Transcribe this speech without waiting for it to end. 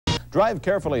Drive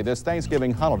carefully this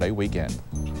Thanksgiving holiday weekend.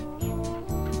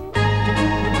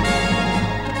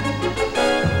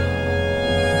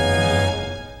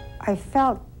 I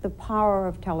felt the power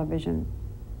of television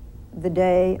the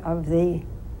day of the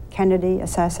Kennedy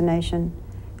assassination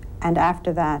and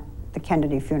after that, the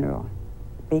Kennedy funeral,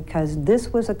 because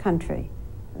this was a country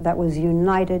that was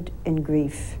united in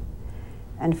grief.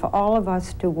 And for all of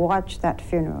us to watch that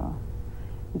funeral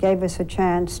gave us a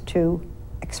chance to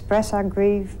express our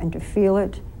grief and to feel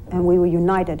it, and we were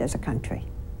united as a country.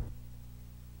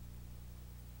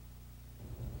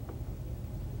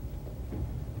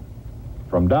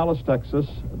 From Dallas, Texas,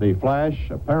 the flash,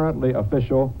 apparently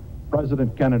official,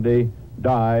 President Kennedy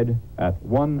died at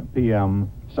 1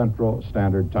 p.m. Central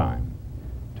Standard Time,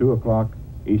 2 o'clock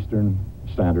Eastern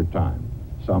Standard Time,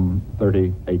 some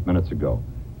 38 minutes ago.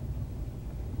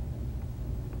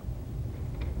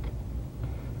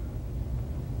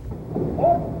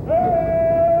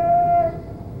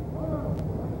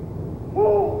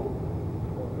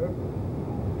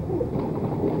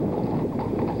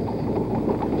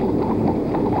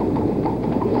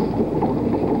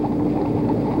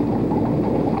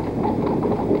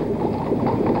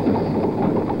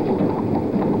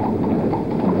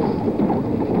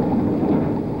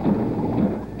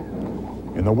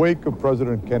 In the wake of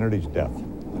President Kennedy's death,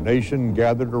 the nation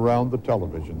gathered around the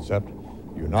television set,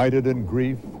 united in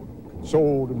grief,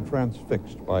 consoled and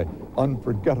transfixed by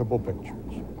unforgettable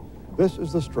pictures. This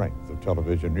is the strength of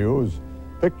television news,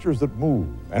 pictures that move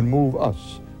and move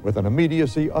us with an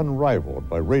immediacy unrivaled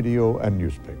by radio and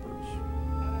newspapers.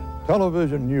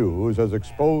 Television news has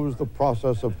exposed the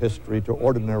process of history to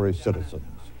ordinary citizens.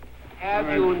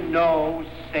 Have you no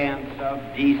sense of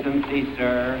decency,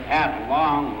 sir, at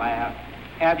long last?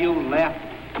 Have you left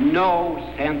no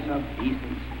sense of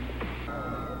decency?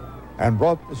 And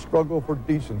brought the struggle for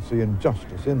decency and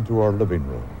justice into our living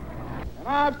room. And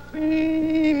I've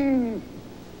seen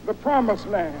the promised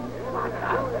land.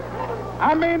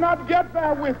 I may not get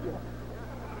there with you,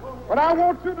 but I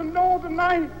want you to know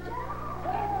tonight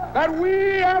that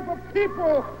we as a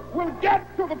people will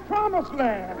get to the promised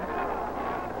land.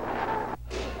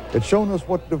 It's shown us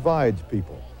what divides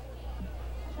people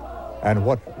and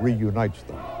what reunites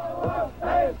them.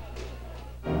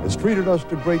 It's treated us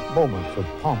to great moments of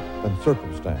pomp and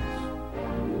circumstance.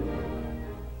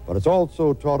 But it's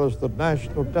also taught us that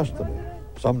national destiny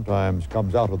sometimes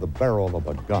comes out of the barrel of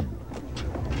a gun.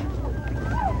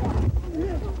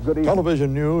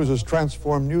 Television news has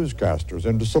transformed newscasters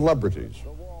into celebrities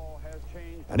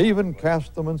and even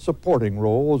cast them in supporting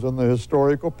roles in the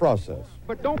historical process.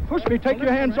 But don't push me, take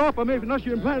your hands off of me unless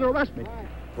you plan to arrest me.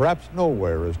 Perhaps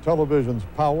nowhere is television's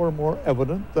power more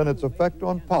evident than its effect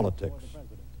on politics.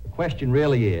 The question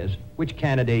really is, which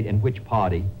candidate and which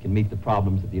party can meet the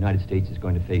problems that the United States is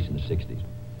going to face in the 60s?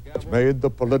 It's made the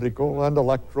political and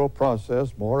electoral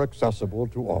process more accessible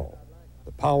to all.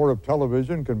 The power of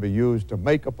television can be used to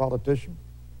make a politician.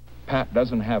 Pat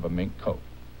doesn't have a mink coat,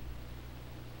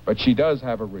 but she does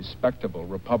have a respectable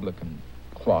Republican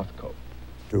cloth coat.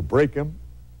 To break him.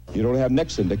 You don't have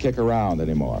Nixon to kick around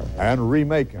anymore. And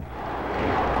remake him.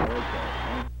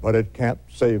 But it can't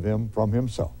save him from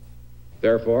himself.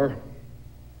 Therefore,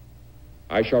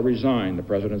 I shall resign the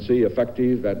presidency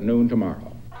effective at noon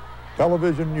tomorrow.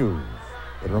 Television news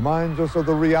that reminds us of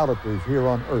the realities here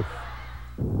on Earth,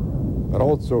 but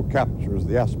also captures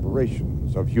the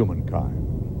aspirations of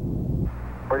humankind.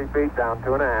 40 feet down,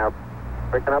 2.5.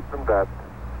 Picking up some dust.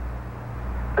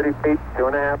 30 feet,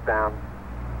 2.5 down.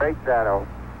 Great shadow.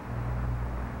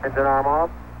 Engine arm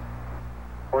off.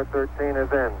 413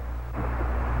 is in.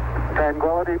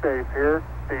 Tranquility Base here.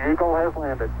 The Eagle has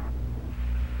landed.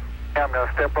 Yeah, I'm going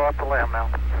to step off the limb now.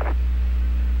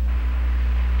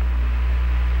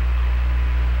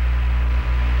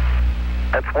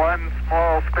 That's one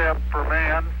small step for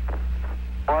man,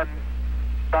 one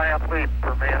giant leap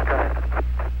for mankind.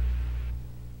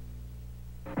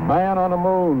 Man on the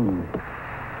moon.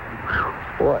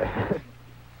 Boy.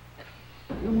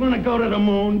 You want to go to the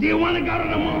moon? Do you want to go to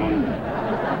the moon?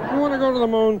 You want to go to the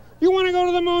moon? You want to go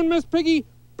to the moon, Miss Piggy?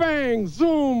 Bang,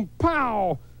 zoom,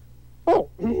 pow. Oh,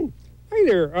 hey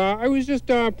there. I was just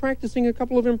practicing a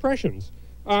couple of impressions.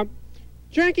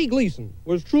 Jackie Gleason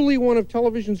was truly one of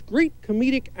television's great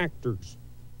comedic actors.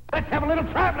 Let's have a little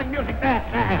traveling music there.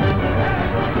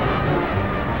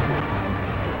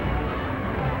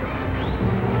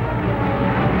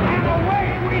 And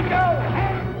away we go.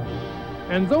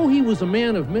 And though he was a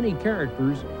man of many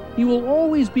characters, he will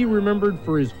always be remembered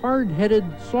for his hard-headed,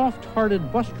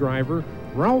 soft-hearted bus driver,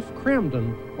 Ralph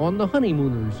Cramden, on The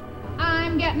Honeymooners.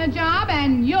 I'm getting a job,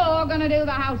 and you're going to do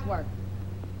the housework.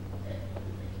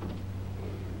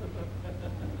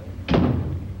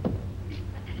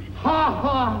 Ha,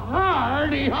 ha,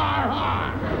 hardy, har,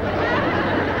 har.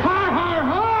 Har, har,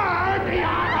 hardy,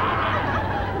 har,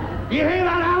 har. You hear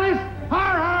that, Alice?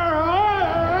 Har, har,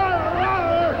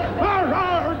 har, har,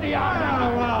 hardy, har,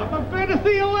 har. Well, I'm afraid to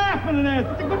see you laughing at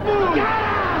that. It's a good move. Get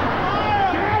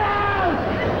out! Get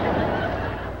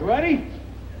out! You ready?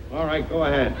 All right, go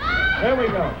ahead. Here we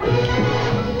go.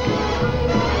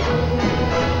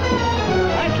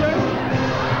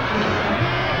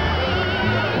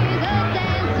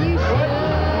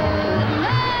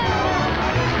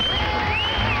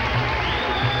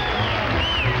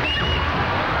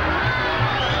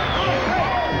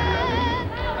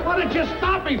 What did you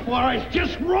stop me for? I was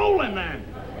just rolling, man.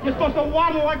 You're supposed to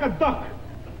waddle like a duck.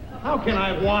 How can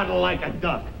I waddle like a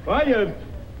duck? Well,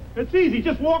 it's easy.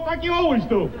 Just walk like you always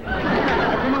do.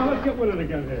 Now, come on, let's get with it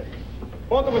again here.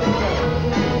 Both of us together.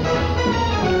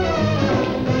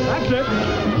 That's it.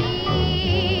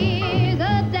 Here's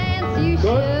a dance you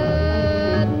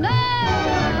should know.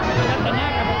 Got the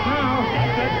knack of it now.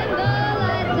 That's it. The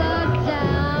lights are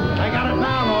down. I got it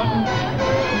now, Norton.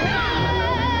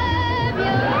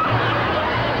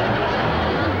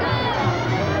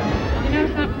 You know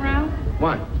something, Ralph?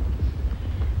 What?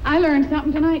 I learned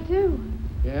something tonight, too.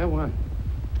 Yeah, what?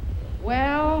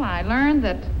 Well, I learned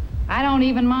that I don't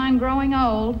even mind growing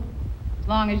old, as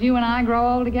long as you and I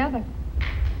grow old together.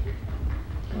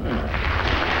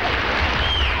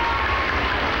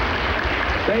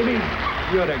 Baby,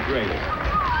 you're the greatest.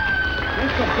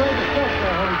 That's the greatest stuff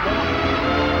there, honey.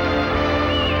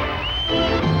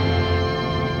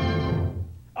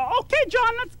 Okay,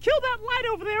 John, let's kill that light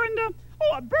over there and,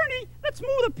 Bernie, let's move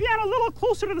the piano a little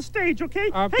closer to the stage, okay?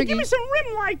 Hey, Piggy. give me some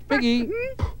rim light. Piggy.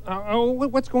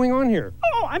 What's going on here?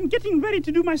 Oh, I'm getting ready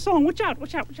to do my song. Watch out,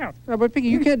 watch out, watch out. But Piggy,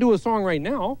 you can't do a song right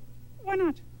now. Why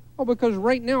not? Oh, because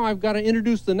right now I've got to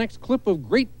introduce the next clip of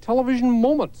great television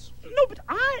moments. No, but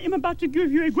I am about to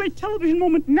give you a great television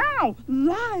moment now,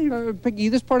 live. Piggy,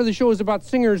 this part of the show is about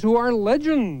singers who are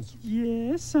legends.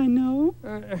 Yes, I know.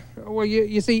 Well,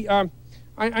 you see,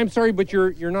 I'm sorry, but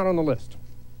you're not on the list.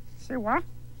 Say what?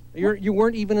 You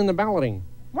weren't even in the balloting.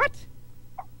 What?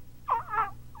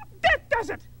 That does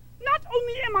it. Not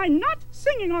only am I not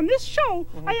singing on this show,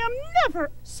 I am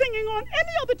never singing on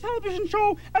any other television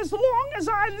show as long as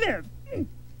I live.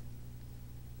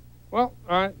 Well,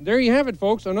 there you have it,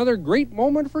 folks. Another great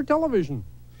moment for television.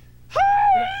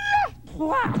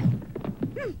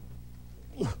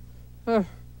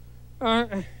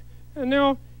 And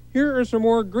now, here are some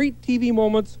more great TV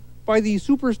moments by the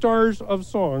superstars of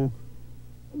song.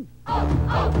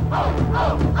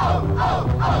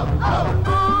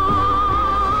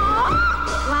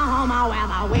 Oklahoma, where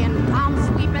the wind comes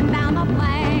sweeping down the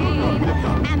plain,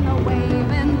 and the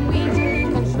waving wheat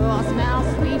can sure smell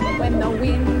sweet when the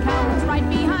wind comes right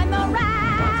behind the rain.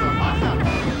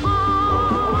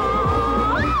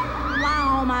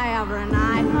 Oklahoma, every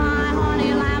night, my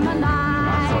honey lamb and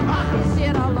I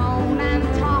sit alone and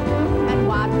talk and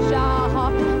watch a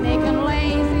hawk making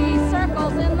lazy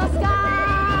circles in the sky.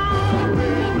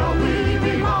 We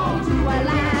belong to a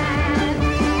land,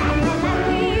 and the land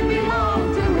we belong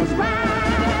to is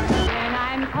grand. When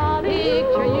I'm called,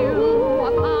 picture you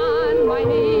upon my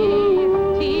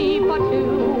knee, T for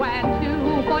two and two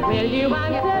for two. Will you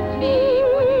answer T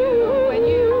for you and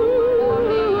you for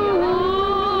me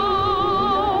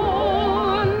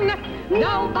alone?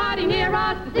 Nobody near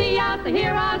us to see us, to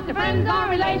hear us, to friends or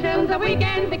relations, or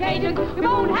weekend vacations. We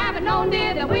won't have it known,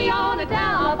 dear, that we own a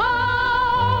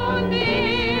telephone,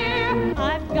 dear.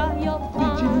 I've got your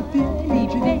funny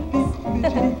face,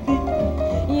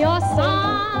 your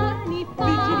sunny,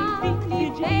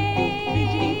 funny face.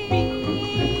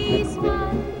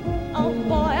 Smile, oh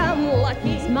boy, I'm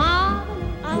lucky. Smile,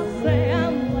 I'll say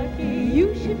I'm lucky.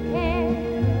 You should care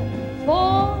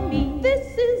for me.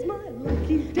 This is my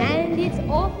lucky day, and it's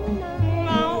awful nice.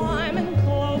 Now I'm in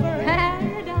clover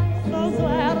paradise, so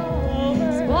glad all over.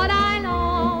 It's what I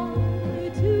long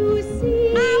to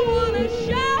see. I wanna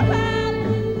shout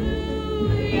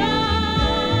hallelujah,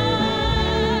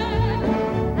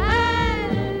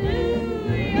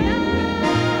 hallelujah.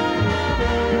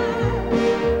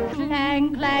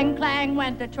 Clang, clang, clang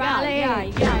went the trolley.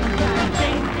 Sing,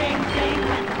 sing, sing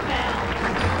went the bell.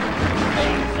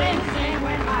 Sing, sing, sing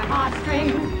went my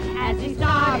heartstrings. As he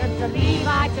started to leave,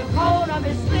 I took hold of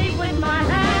his sleeve with my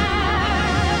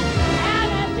hand,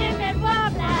 and as if it were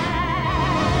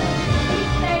planned, he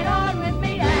stayed on with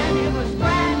me, and it was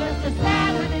grand just to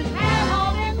stand with his hand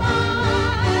holding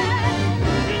mine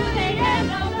to the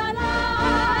end of the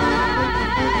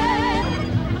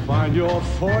line. Find your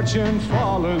fortune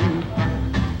falling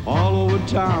all over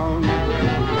town.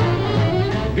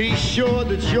 Be sure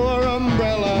that your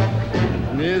umbrella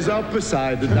is up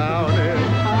beside the Downy.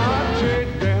 I'll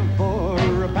trade them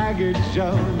for a package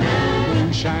of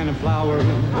moonshine and flowers.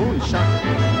 Moonshine.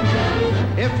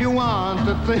 If you want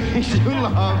the things you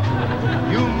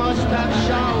love, you must have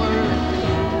showers.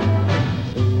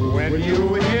 When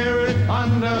you hear it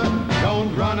thunder,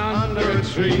 don't run under a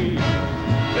tree.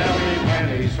 There'll be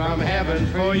pennies from heaven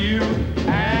for you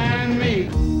and me.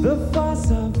 The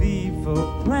force of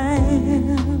evil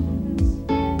plans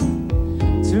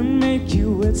to make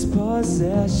you its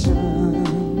possession,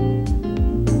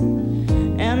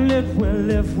 and it will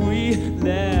if we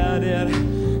let it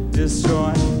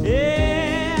destroy everybody.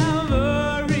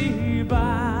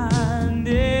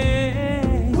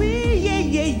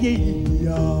 We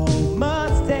all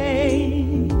must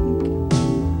take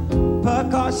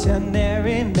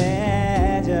precautionary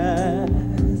measures.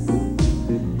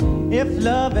 If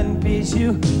love and peace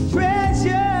you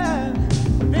treasure,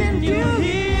 then you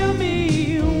hear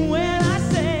me when I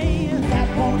say that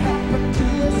won't happen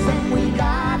to us, and we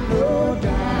got no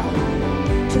doubt.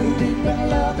 Too deep in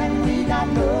love and we got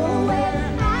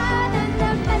nowhere out, and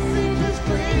the message is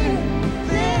clear.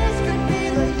 This could be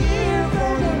the year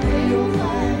for the real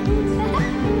thing.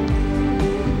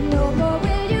 No more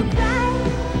will you cry,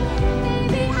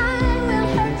 baby, I will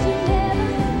hurt you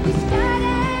never. We start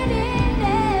and end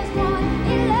as one,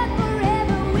 in love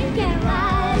forever, we can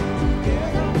ride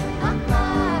together,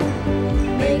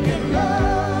 making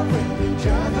love with each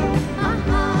other,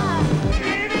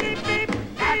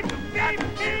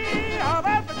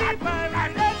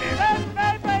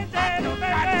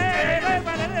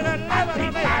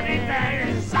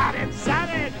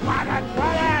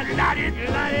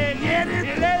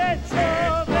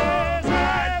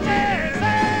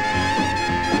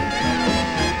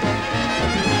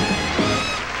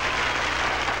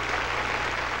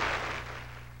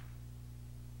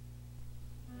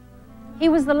 He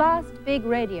was the last big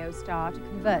radio star to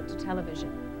convert to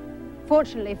television.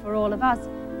 Fortunately for all of us,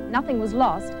 nothing was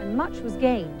lost and much was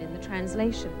gained in the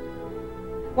translation.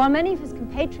 While many of his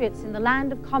compatriots in the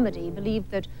land of comedy believed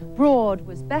that broad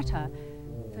was better,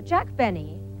 for Jack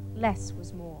Benny, less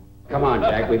was more. Come on,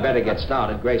 Jack, we better get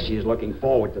started. Gracie is looking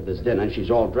forward to this dinner, and she's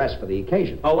all dressed for the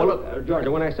occasion. Oh, well, look, George, I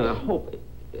want to ask you, I hope,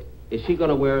 is she going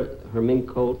to wear her mink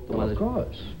coat? Of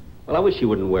course. Well, I wish she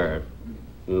wouldn't wear it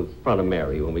in front of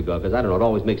Mary when we go, because I don't know, it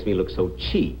always makes me look so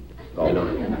cheap. Oh, you know?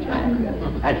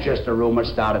 That's just a rumor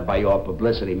started by your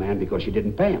publicity man because you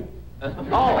didn't pay him. I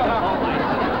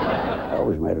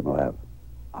always made him laugh.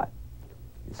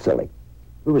 It's silly.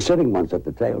 We were sitting once at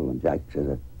the table and Jack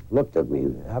looked at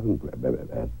me having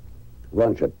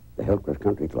lunch at the Hillcrest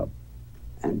Country Club.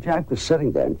 And Jack was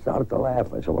sitting there and started to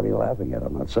laugh. I said, "What are you laughing at?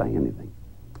 I'm not saying anything."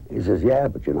 He says, "Yeah,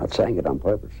 but you're not saying it on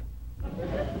purpose."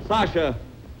 Sasha,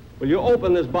 will you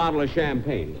open this bottle of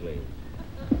champagne, please?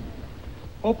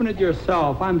 Open it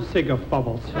yourself. I'm sick of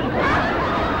bubbles.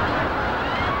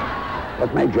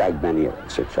 What made Jack Benny a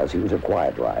success, he was a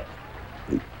quiet riot.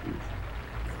 He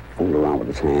fooled around with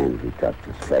his hands, he touched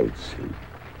his face, he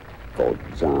folded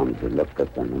his arms, he looked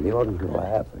at them, and the audience would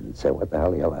laugh, and he'd say, "What the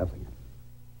hell are you laughing at?"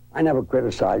 I never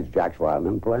criticized Jack's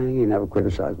violin playing, he never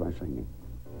criticized my singing.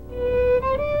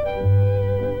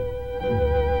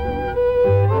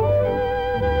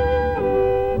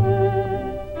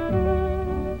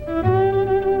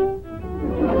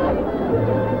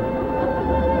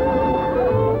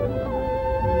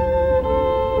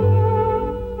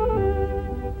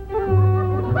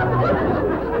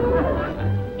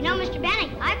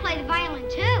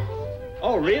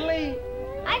 Oh, really?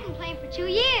 I've been playing for 2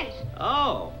 years.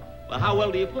 Oh, well, how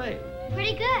well do you play?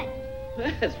 Pretty good.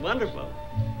 That's wonderful.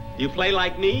 Do you play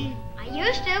like me? I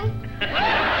used to.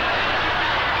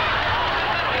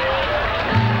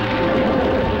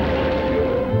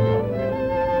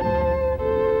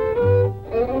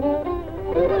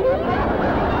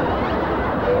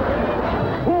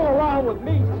 Pull around with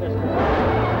me, sister.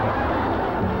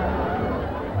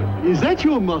 Is that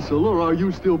your muscle, or are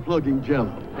you still plugging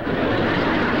Jello?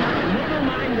 Never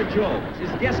mind the jokes.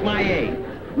 Just guess my age.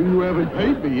 You haven't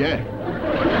paid me yet.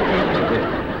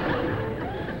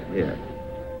 Here.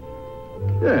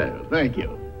 Yeah, thank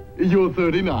you. You're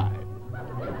 39.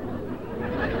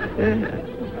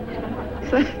 Yeah.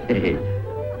 Say,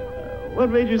 what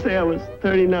made you say I was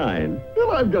 39?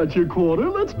 Well, I've got your quarter.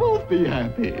 Let's both be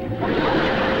happy.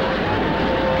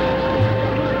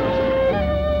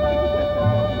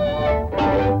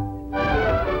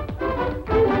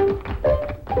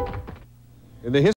 In the